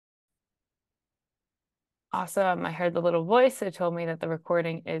Awesome. I heard the little voice that told me that the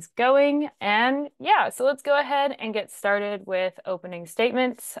recording is going. And yeah, so let's go ahead and get started with opening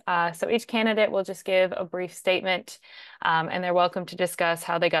statements. So each candidate will just give a brief statement, and they're welcome to discuss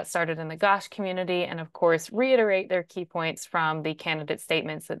how they got started in the Gosh community and, of course, reiterate their key points from the candidate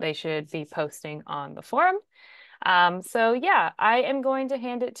statements that they should be posting on the forum. So yeah, I am going to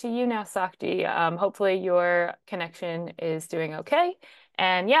hand it to you now, Sakti. Hopefully your connection is doing okay.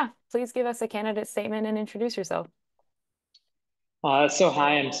 And yeah, please give us a candidate statement and introduce yourself. So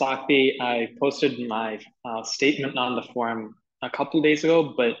hi, I'm Sakti. I posted my statement on the forum a couple of days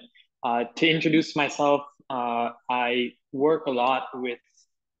ago, but to introduce myself, I work a lot with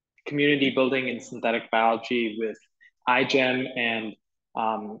community building in synthetic biology with iGEM and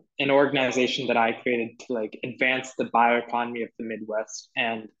an organization that I created to like advance the bioeconomy of the Midwest.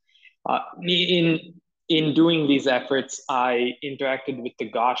 And in doing these efforts, I interacted with the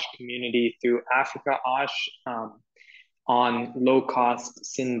Gosh community through Africa Osh. On low cost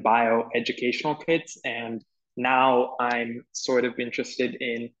SynBio educational kits. And now I'm sort of interested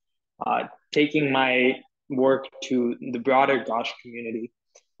in taking my work to the broader Gosh community,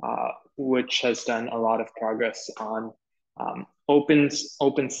 which has done a lot of progress on open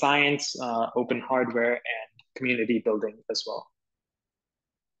science, open hardware, and community building as well.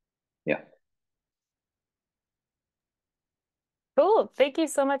 Yeah. Cool. Thank you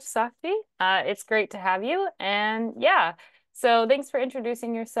so much, Sakti. It's great to have you. And yeah, so thanks for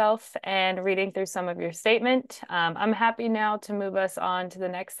introducing yourself and reading through some of your statement. I'm happy now to move us on to the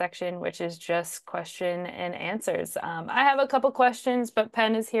next section, which is just question and answers. I have a couple questions, but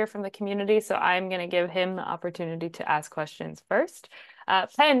Penn is here from the community, so I'm going to give him the opportunity to ask questions first.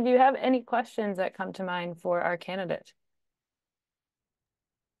 Penn, do you have any questions that come to mind for our candidate?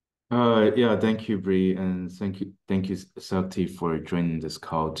 Yeah, thank you, Bri, and thank you, Sakti, for joining this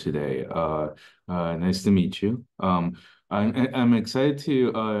call today. Nice to meet you. I'm excited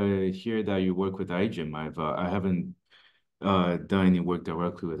to hear that you work with iGEM. I haven't done any work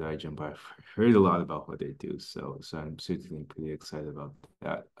directly with iGEM, but I've heard a lot about what they do. So I'm certainly pretty excited about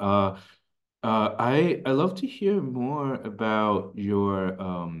that. I love to hear more about your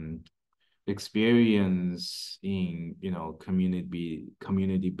experience in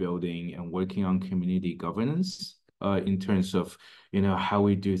community building and working on community governance in terms of how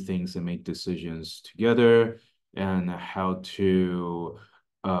we do things and make decisions together and how to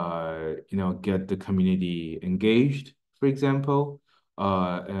get the community engaged, for example,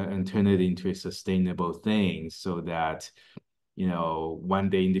 and turn it into a sustainable thing so that one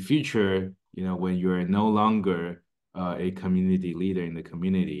day in the future, when you're no longer a community leader in the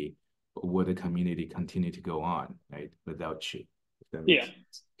community, will the community continue to go on, right, without you? If that makes Yeah.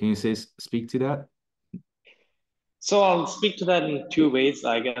 sense. Can you speak to that? So I'll speak to that in two ways.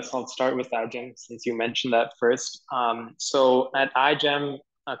 I guess I'll start with iGEM since you mentioned that first. So at iGEM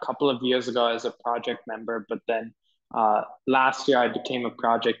a couple of years ago as a project member, but then last year I became a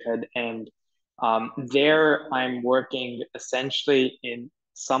project head, and there I'm working essentially in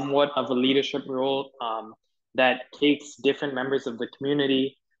somewhat of a leadership role that takes different members of the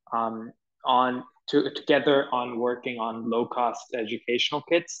community together on working on low cost educational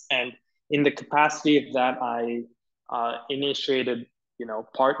kits. And in the capacity of that, I initiated,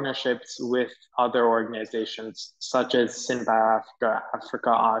 partnerships with other organizations such as SynBio Africa, Africa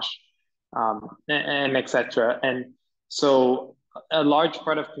Osh, and etc. And so a large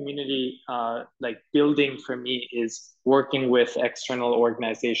part of community like building for me is working with external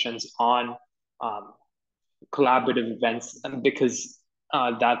organizations on collaborative events, and because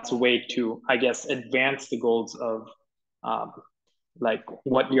that's a way to, I guess, advance the goals of um, like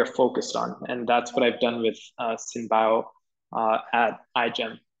what you're focused on. And that's what I've done with SynBio at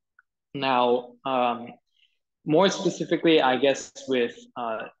iGEM. Now, more specifically, I guess with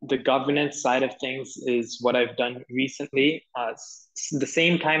the governance side of things is what I've done recently. The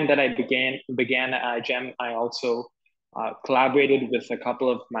same time that I began at iGEM, I also collaborated with a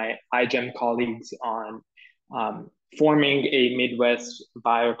couple of my iGEM colleagues on forming a Midwest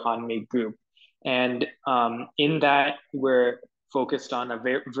bioeconomy group. And in that, we're focused on a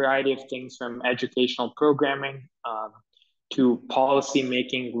variety of things from educational programming to policy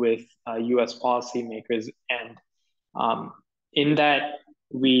making with US policymakers. And in that,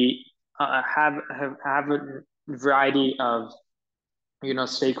 we have a variety of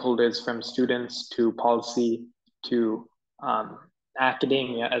stakeholders from students to policy to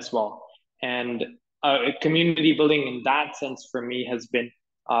academia as well. And community building in that sense for me has been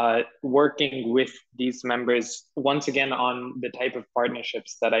working with these members once again on the type of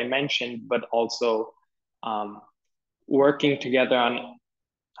partnerships that I mentioned, but also working together on,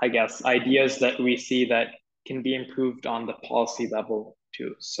 I guess, ideas that we see that can be improved on the policy level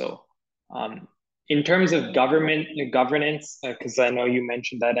too. So in terms of governance, because I know you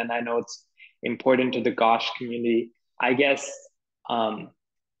mentioned that, and I know it's important to the Gosh community, I guess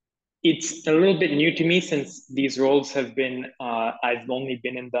it's a little bit new to me since these roles have been, I've only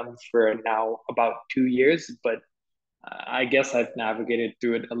been in them for now about 2 years, but I guess I've navigated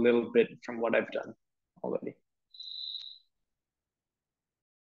through it a little bit from what I've done already.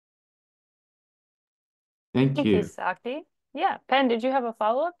 Thank you, you. Sakti. Yeah, Pen, did you have a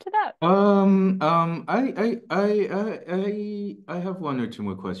follow-up to that? I have one or two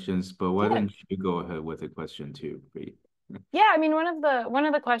more questions, but why Good. don't you go ahead with a question too, Bri? Yeah, I mean, one of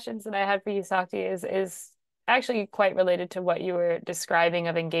the questions that I had for you, Sakti, is actually quite related to what you were describing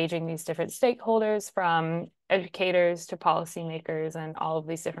of engaging these different stakeholders, from educators to policymakers and all of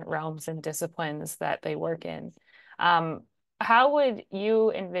these different realms and disciplines that they work in. Um, how would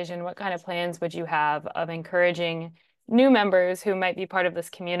you envision, what kind of plans would you have of encouraging new members who might be part of this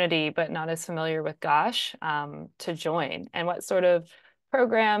community but not as familiar with Gosh, to join? And what sort of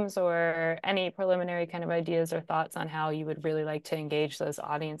programs or any preliminary kind of ideas or thoughts on how you would really like to engage those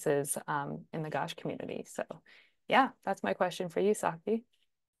audiences in the Gosh community? So yeah, that's my question for you, Sakti.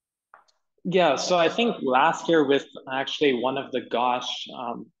 Yeah, so I think last year with actually one of the Gosh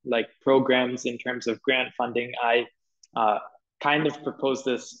like programs in terms of grant funding, I uh, kind of proposed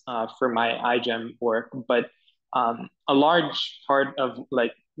this for my iGEM work, but a large part of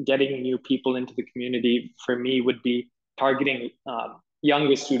like getting new people into the community for me would be targeting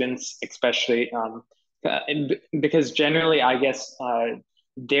younger students, especially because generally, I guess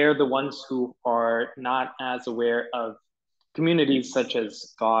they're the ones who are not as aware of communities such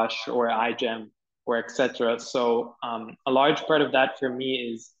as Gosh or iGEM or etc. So a large part of that for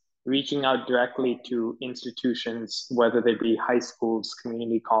me is reaching out directly to institutions, whether they be high schools,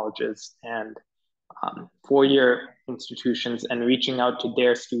 community colleges, and four-year institutions, and reaching out to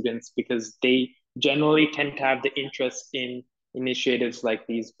their students because they generally tend to have the interest in initiatives like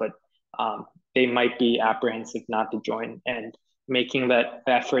these, but they might be apprehensive not to join. And making that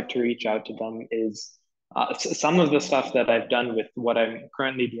effort to reach out to them is some of the stuff that I've done with what I'm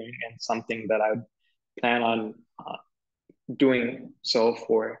currently doing, and something that I plan on doing so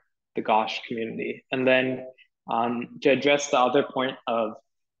for the Gosh community. And then to address the other point of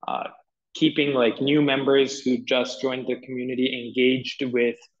uh, keeping like new members who just joined the community engaged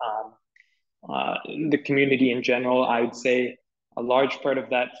with the community in general, I would say a large part of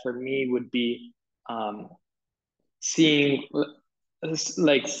that for me would be um, seeing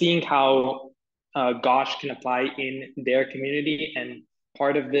seeing how Gosh can apply in their community. And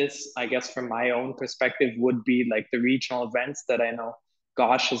part of this, I guess, from my own perspective, would be like the regional events that I know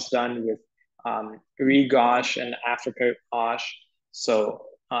Gosh has done with Gosh and Africa Gosh. So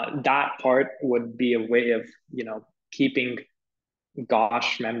that part would be a way of, keeping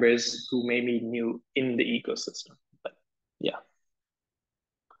Gosh members who may be new in the ecosystem. But yeah.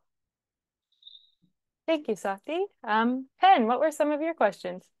 Thank you, Sakti. Pen, what were some of your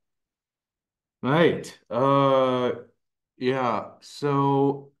questions? Right. Yeah.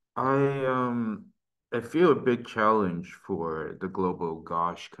 So I feel a big challenge for the global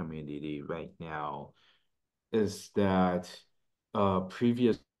Gosh community right now is that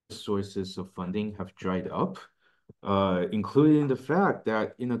previous sources of funding have dried up, including the fact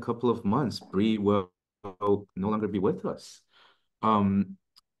that in a couple of months, Bri will no longer be with us. Um,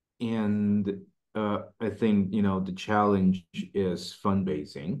 and I think, the challenge is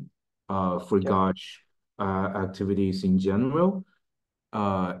fundraising for Yep. Gosh activities in general,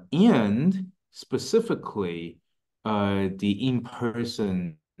 and specifically the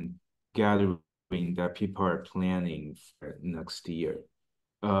in-person gathering that people are planning for next year.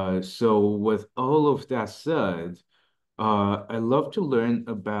 So with all of that said, I'd love to learn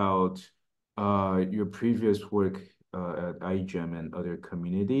about your previous work at iGEM and other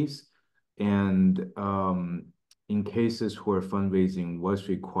communities. And in cases where fundraising was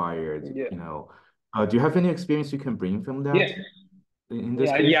required, Yeah. do you have any experience you can bring from Yeah. that in this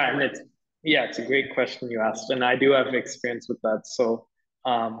Yeah, case? yeah, and it's a great question you asked, and I do have experience with that. So,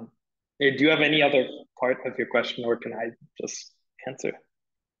 do you have any other part of your question, or can I just answer?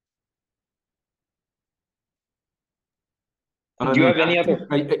 Do you No, have any other?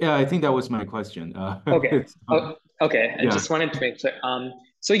 yeah, I think that was my question. Okay. Oh, okay. I Yeah. just wanted to make sure.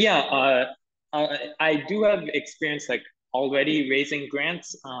 So yeah, I do have experience like already raising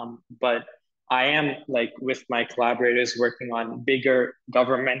grants, but I am like with my collaborators working on bigger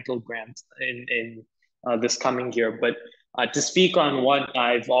governmental grants in this coming year. But to speak on what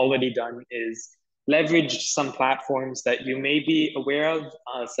I've already done is leverage some platforms that you may be aware of,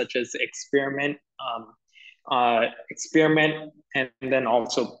 such as Experiment. experiment. And then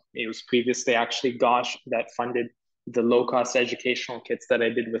also it was previously actually Gosh that funded the low-cost educational kits that I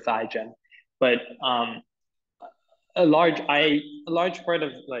did with iGen. But a large part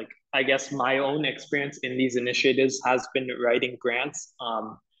of, like, I guess my own experience in these initiatives has been writing grants,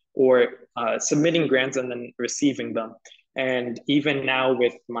 or submitting grants and then receiving them. And even now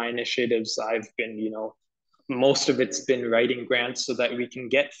with my initiatives, I've been, most of it's been writing grants so that we can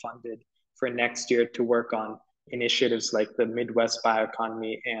get funded for next year to work on initiatives like the Midwest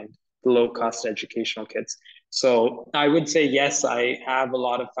Bioeconomy and the low cost educational kits. So I would say, yes, I have a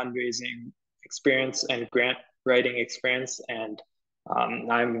lot of fundraising experience and grant writing experience, and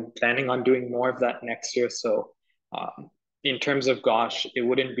I'm planning on doing more of that next year. So in terms of Gosh, it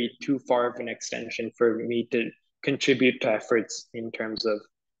wouldn't be too far of an extension for me to contribute to efforts in terms of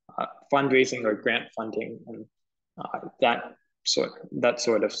fundraising or grant funding and that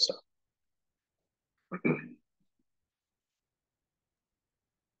sort of stuff.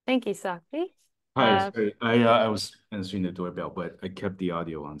 Thank you, Sakti. Hi, sorry. I was answering the doorbell, but I kept the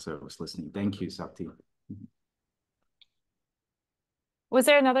audio on, so I was listening. Thank you, Sakti. Was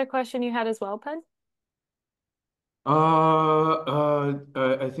there another question you had as well, Pen?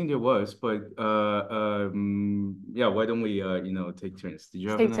 I think it was, but yeah, why don't we take turns? Did you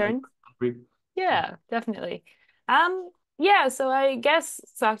have Take turns? Yeah, definitely. Yeah, so I guess,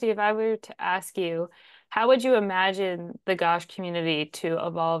 Sakti, if I were to ask you, how would you imagine the Gosh community to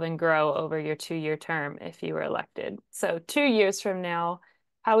evolve and grow over your 2-year term if you were elected? So 2 years from now,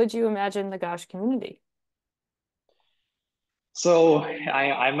 how would you imagine the Gosh community? So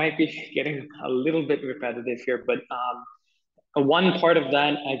I might be getting a little bit repetitive here, but one part of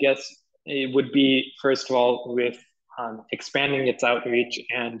that, I guess, it would be, first of all, with expanding its outreach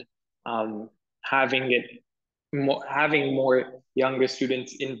and um, having it having more younger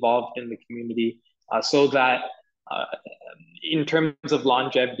students involved in the community, so that in terms of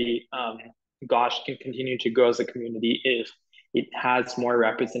longevity, Gosh can continue to grow as a community if it has more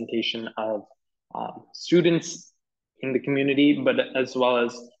representation of students in the community, but as well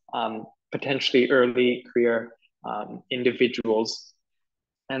as potentially early career individuals.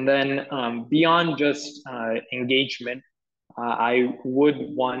 And then beyond just engagement, I would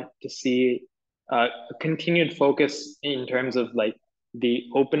want to see a continued focus in terms of, like, the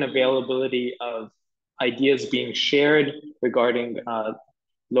open availability of ideas being shared regarding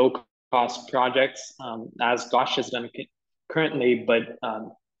low cost projects, as Gosh has done currently, but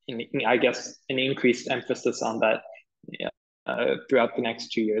I guess an increased emphasis on that throughout the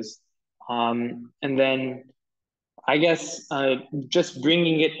next 2 years. And then I guess just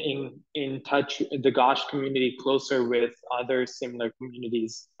bringing it in touch, the Gosh community, closer with other similar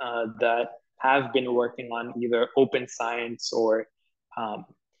communities that have been working on either open science or um,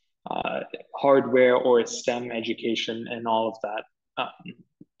 hardware or STEM education and all of that.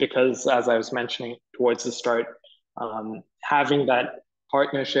 Because as I was mentioning towards the start, having that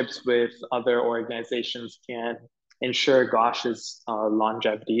partnerships with other organizations can ensure Gosh's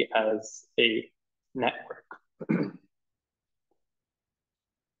longevity as a network.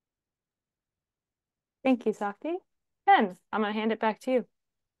 Thank you, Sakti. Pen, I'm going to hand it back to you.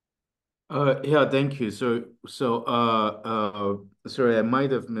 Yeah, thank you. Sorry, I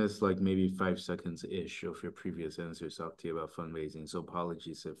might have missed like maybe 5 seconds-ish of your previous answer, Sakti, about fundraising. So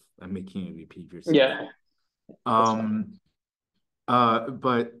apologies if I'm making you repeat yourself. Yeah.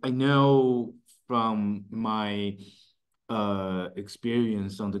 But I know from my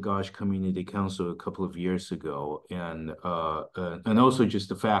experience on the Gosh Community Council a couple of years ago, and also just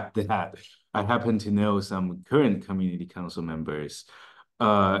the fact that I happen to know some current community council members.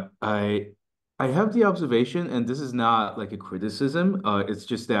 I have the observation, and this is not like a criticism. It's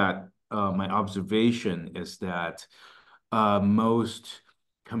just that my observation is that most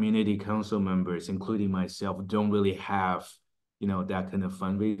community council members, including myself, don't really have that kind of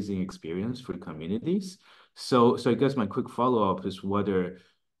fundraising experience for communities. So I guess my quick follow-up is whether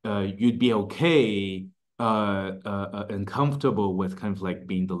you'd be okay and comfortable with kind of like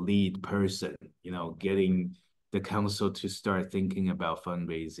being the lead person, getting the council to start thinking about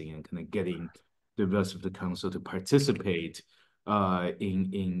fundraising and kind of getting the rest of the council to participate under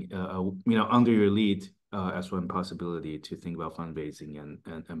your lead as one possibility to think about fundraising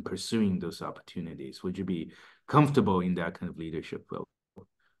and pursuing those opportunities. Would you be comfortable in that kind of leadership role?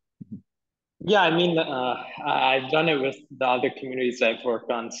 Yeah, I mean, I've done it with the other communities I've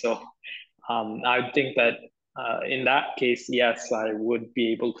worked on. So I would think that in that case, yes, I would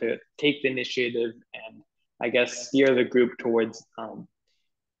be able to take the initiative and, I guess, steer the group towards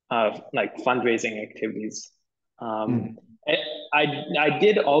like fundraising activities. I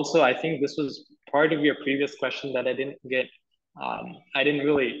did also, I think this was part of your previous question that I didn't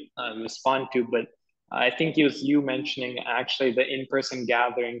really respond to, but I think it was you mentioning actually the in-person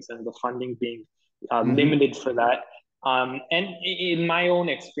gatherings and the funding being Mm-hmm. limited for that. And in my own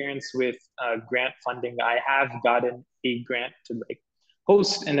experience with grant funding, I have gotten a grant to like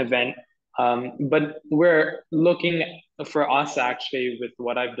host an event. But we're looking for us actually with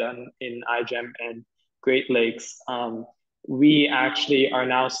what I've done in iGEM and Great Lakes. We actually are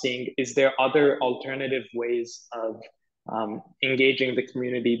now seeing, is there other alternative ways of engaging the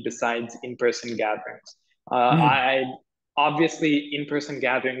community besides in-person gatherings? Mm. I obviously in-person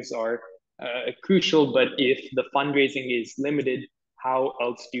gatherings are crucial, but if the fundraising is limited, how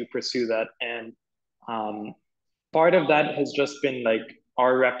else do you pursue that? And um, part of that has just been like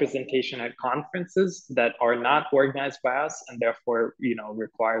our representation at conferences that are not organized by us and therefore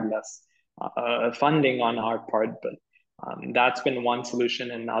require less funding on our part. But that's been one solution,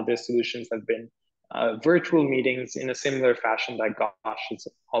 and other solutions have been virtual meetings in a similar fashion that Gosh has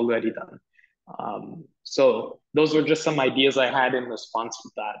already done. So those were just some ideas I had in response to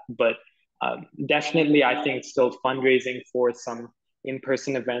that. But definitely, I think still fundraising for some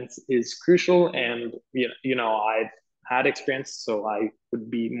in-person events is crucial, and I've had experience, so I would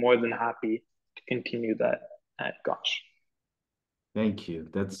be more than happy to continue that at Gosh. Thank you.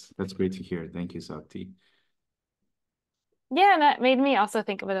 That's great to hear. Thank you, Sakti. Yeah, and that made me also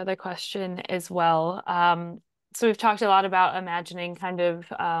think of another question as well. So we've talked a lot about imagining kind of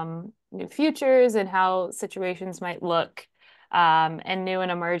new futures and how situations might look, and new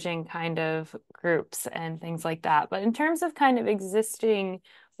and emerging kind of groups and things like that. But in terms of kind of existing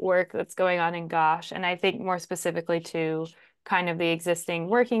work that's going on in Gosh, and I think more specifically to kind of the existing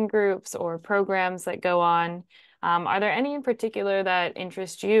working groups or programs that go on. Are there any in particular that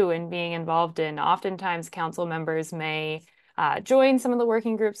interest you in being involved in? Oftentimes, council members may join some of the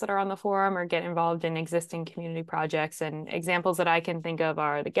working groups that are on the forum or get involved in existing community projects. And examples that I can think of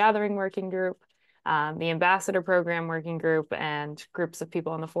are the Gathering Working Group, the Ambassador Program Working Group, and groups of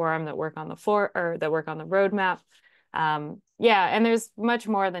people on the forum that work on the floor or that work on the roadmap. Yeah, and there's much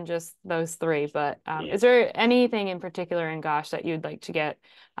more than just those three, but is there anything in particular in Gosh that you'd like to get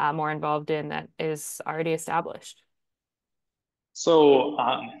more involved in that is already established? So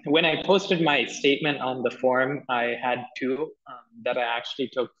when I posted my statement on the forum, I had two that I actually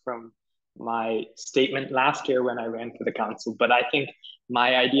took from my statement last year when I ran for the council. But I think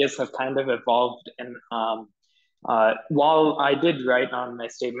my ideas have kind of evolved. And while I did write on my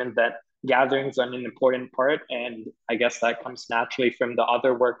statement that gatherings are an important part, and I guess that comes naturally from the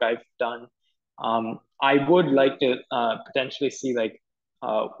other work I've done, I would like to potentially see like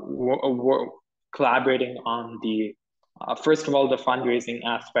collaborating on the first of all, the fundraising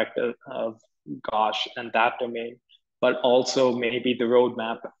aspect of Gosh and that domain, but also maybe the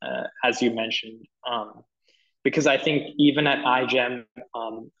roadmap, as you mentioned. Because I think even at iGEM,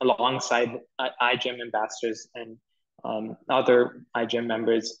 alongside iGEM ambassadors and other iGEM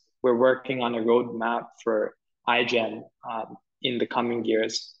members, we're working on a roadmap for iGEM in the coming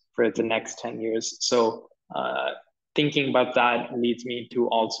years for the next 10 years. So thinking about that leads me to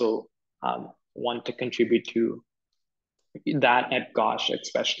also want to contribute to that at Gosh,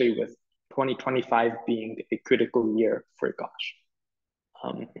 especially with 2025 being a critical year for Gosh.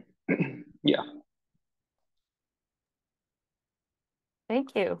 Um, yeah.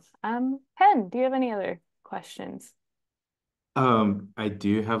 Thank you. Pen, do you have any other questions? I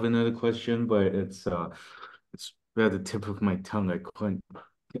do have another question, but it's at the tip of my tongue. I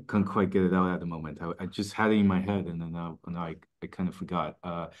can't quite get it out at the moment. I just had it in my head and then now I kind of forgot.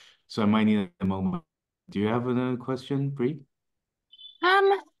 So I might need a moment. Do you have another question, Bri?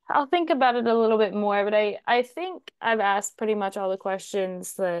 Um, I'll think about it a little bit more, but I think I've asked pretty much all the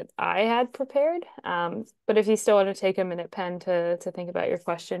questions that I had prepared. But if you still want to take a minute, Pen, to think about your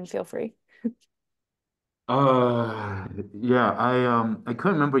question, feel free. Yeah, I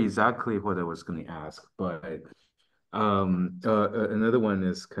couldn't remember exactly what I was going to ask, but another one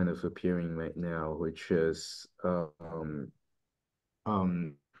is kind of appearing right now, which is um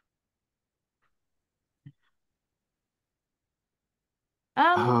Um,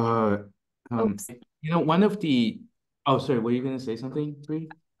 uh oops. one of the oh sorry, were you going to say something, Bree?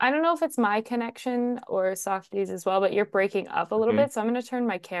 I don't know if it's my connection or Sakti's as well, but you're breaking up a little Okay. bit. So I'm going to turn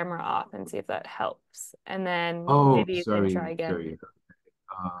my camera off and see if that helps. And then Oh, maybe you can try sorry, again. sorry.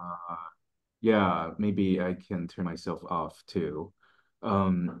 Uh, yeah, maybe I can turn myself off too.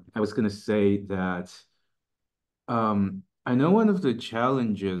 I was gonna say that I know one of the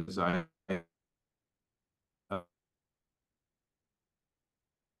challenges I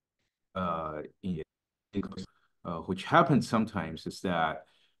in which happens sometimes is that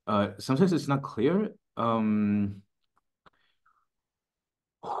sometimes it's not clear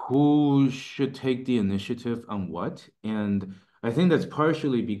who should take the initiative on what. And I think that's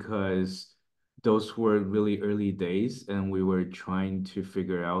partially because those were really early days and we were trying to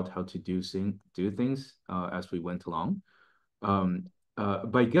figure out how to do things as we went along. Um,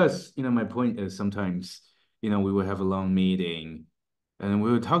 but I guess, my point is sometimes, we would have a long meeting and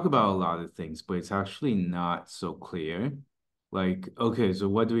we would talk about a lot of things, but it's actually not so clear. Like, okay, so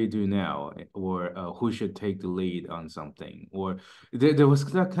what do we do now? Or who should take the lead on something? Or there was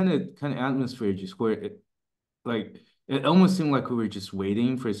that kind of atmosphere just where like it almost seemed like we were just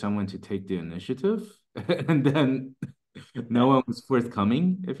waiting for someone to take the initiative, and then no one was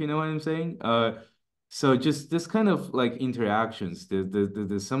forthcoming, if you know what I'm saying. So just this kind of like interactions,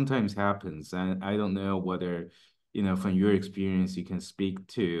 the sometimes happens, and I don't know whether, from your experience, you can speak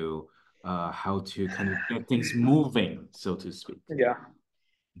to how to kind of get things moving, so to speak. Yeah.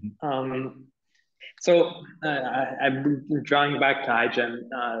 Mhm. Um, So I'm drawing back to iGen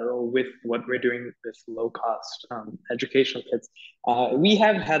with what we're doing with low cost educational kits. We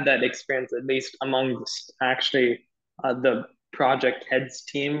have had that experience, at least amongst actually the project heads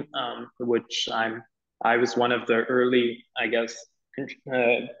team, which I was one of the early, I guess,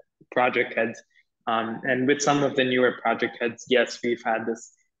 uh, project heads. And with some of the newer project heads, yes, we've had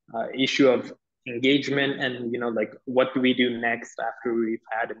this issue of engagement and, like, what do we do next after we've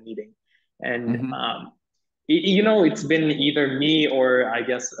had a meeting? And Mhm. it's been either me or I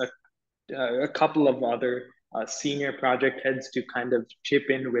guess a couple of other senior project heads to kind of chip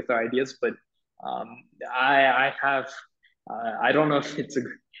in with ideas. But I have, I don't know if it's a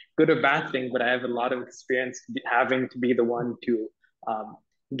good or bad thing, but I have a lot of experience having to be the one to um,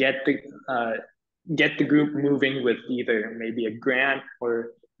 get the uh, get the group moving with either maybe a grant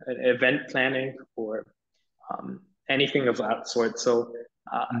or an event planning or anything of that sort. So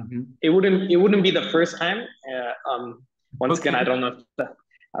uh, Mhm. it wouldn't be the first time. Once again, I Okay. don't know if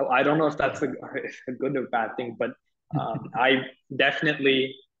I don't know if that's a good or bad thing, but I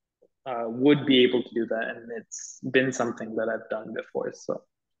definitely would be able to do that, and it's been something that I've done before. So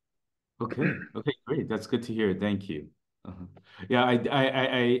Okay. Okay, great. That's good to hear. Thank you. Uh-huh. Yeah,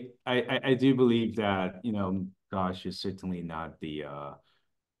 I do believe that, gosh, is certainly not the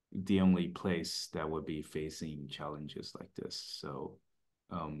only place that would be facing challenges like this.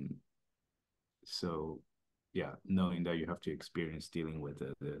 Um, so yeah, knowing that you have to experience dealing with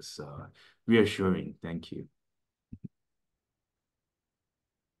it is reassuring. Thank you.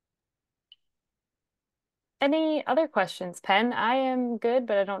 Any other questions, Pen? I am good,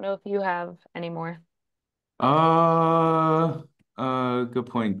 but I don't know if you have any more. Uh, good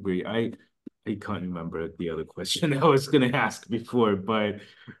point, Bri. I can't remember the other question I was gonna ask before, but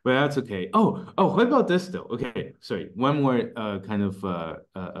that's okay. Oh, what about this though? Okay, sorry. One more kind of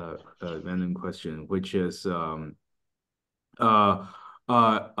random question, which is uh uh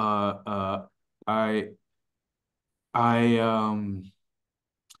uh uh I I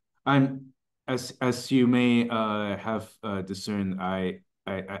I'm as you may have discerned, I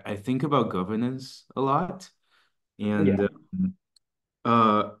think about governance a lot. And yeah,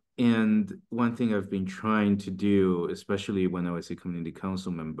 one thing I've been trying to do, especially when I was a community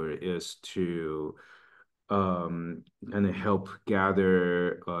council member, is to kind of help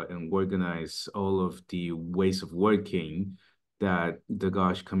gather and organize all of the ways of working that the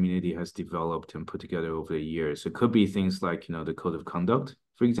Gosh community has developed and put together over the years. It could be things like, the code of conduct,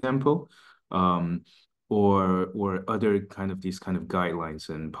 for example, um, or other kind of these kind of guidelines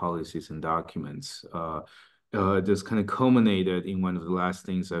and policies and documents. This kind of culminated in one of the last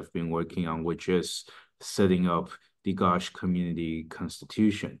things I've been working on, which is setting up the Gosh community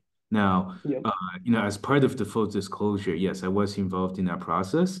constitution. Now, yeah, as part of the full disclosure, yes, I was involved in that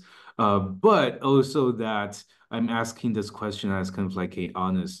process. But also that I'm asking this question as kind of like a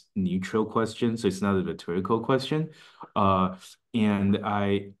honest, neutral question, so it's not a rhetorical question. And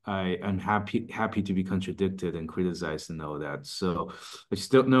I'm happy to be contradicted and criticized and all that. So I just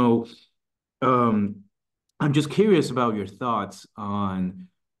don't know. Um, I'm just curious about your thoughts on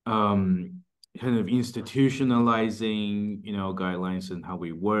um, kind of institutionalizing, guidelines and how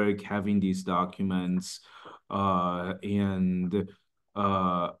we work, having these documents, and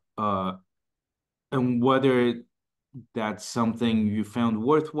uh, uh, and whether that's something you found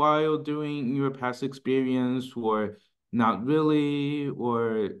worthwhile doing in your past experience, or not really,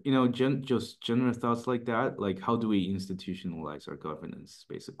 or just general thoughts like that. Like, how do we institutionalize our governance,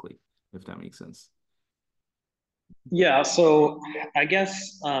 basically, if that makes sense. yeah. So I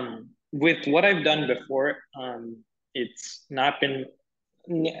guess with what I've done before, it's not been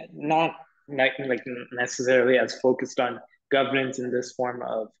not like necessarily as focused on governance in this form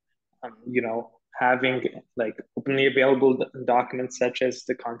of, having like openly available documents such as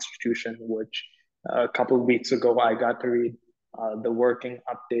the Constitution, which a couple of weeks ago I got to read the working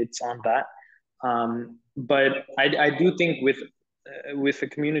updates on that. But I do think with a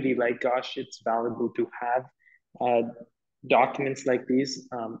community like Gosh, it's valuable to have documents like these,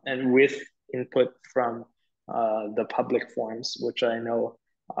 and with input from the public forums, which I know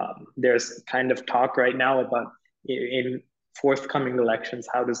there's kind of talk right now about in forthcoming elections.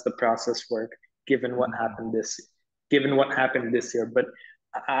 How does the process work given what happened this year? But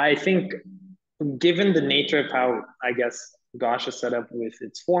I think, given the nature of how I guess Gosh is set up with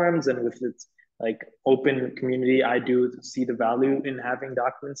its forums and with its like open community, I do see the value in having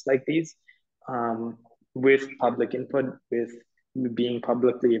documents like these, with public input, with being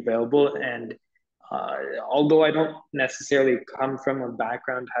publicly available. And although I don't necessarily come from a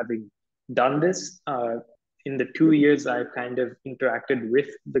background having done this, in the 2 years I've kind of interacted with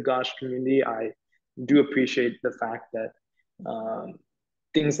the Gosh community, I do appreciate the fact that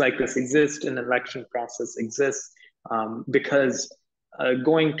things like this exist, an election process exists, because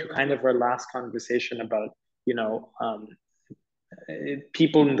going to kind of our last conversation about,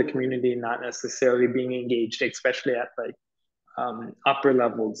 people in the community not necessarily being engaged, especially at like upper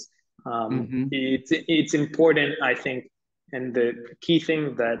levels. It's important, I think, and the key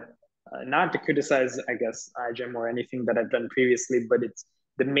thing that, not to criticize, I guess, IGEM or anything that I've done previously, but it's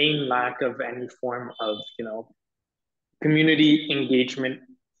the main lack of any form of, community engagement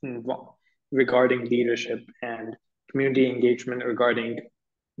regarding leadership and community engagement regarding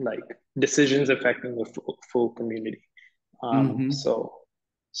like decisions affecting the full community.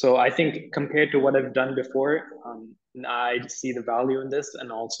 So I think compared to what I've done before, I see the value in this,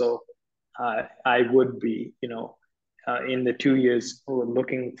 and also I would be, in the 2 years,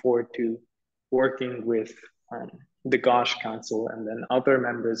 looking forward to working with the Gosh Council and then other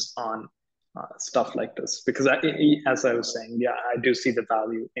members on stuff like this, because as I was saying, yeah, I do see the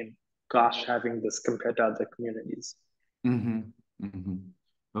value in Gosh having this compared to other communities.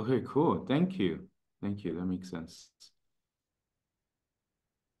 Okay, cool. Thank you. Thank you. That makes sense.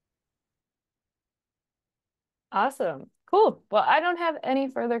 Awesome. Cool. Well, I don't have any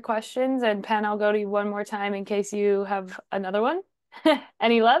further questions. And Pen, I'll go to you one more time in case you have another one.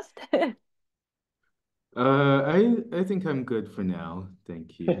 Any left? I think I'm good for now.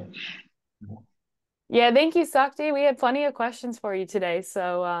 Thank you. Yeah, thank you, Sakti. We had plenty of questions for you today.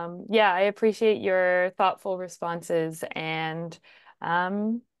 So yeah, I appreciate your thoughtful responses. And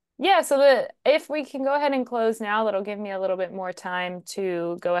yeah, so if we can go ahead and close now, that'll give me a little bit more time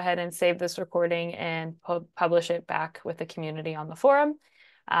to go ahead and save this recording and publish it back with the community on the forum.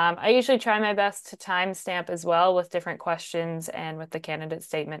 I usually try my best to timestamp as well with different questions and with the candidate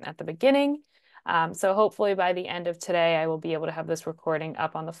statement at the beginning. So hopefully by the end of today, I will be able to have this recording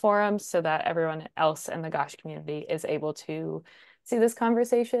up on the forum so that everyone else in the Gosh community is able to see this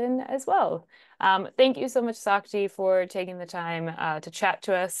conversation as well. Thank you so much, Sakti, for taking the time to chat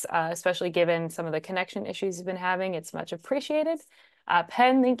to us, especially given some of the connection issues you've been having. It's much appreciated.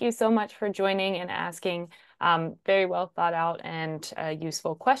 Pen, thank you so much for joining and asking very well thought out and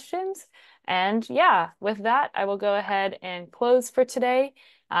useful questions. And yeah, with that, I will go ahead and close for today.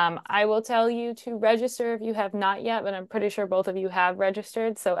 I will tell you to register if you have not yet, but I'm pretty sure both of you have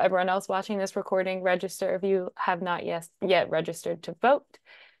registered. So everyone else watching this recording, register if you have not yet registered to vote.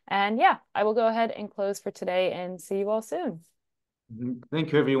 And yeah, I will go ahead and close for today and see you all soon.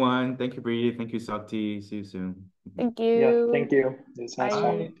 Thank you, everyone. Thank you, Bri. Thank you, Sakti. See you soon. Thank you. Yeah, thank you. It was nice Bye.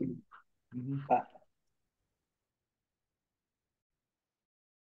 talking to you. Bye.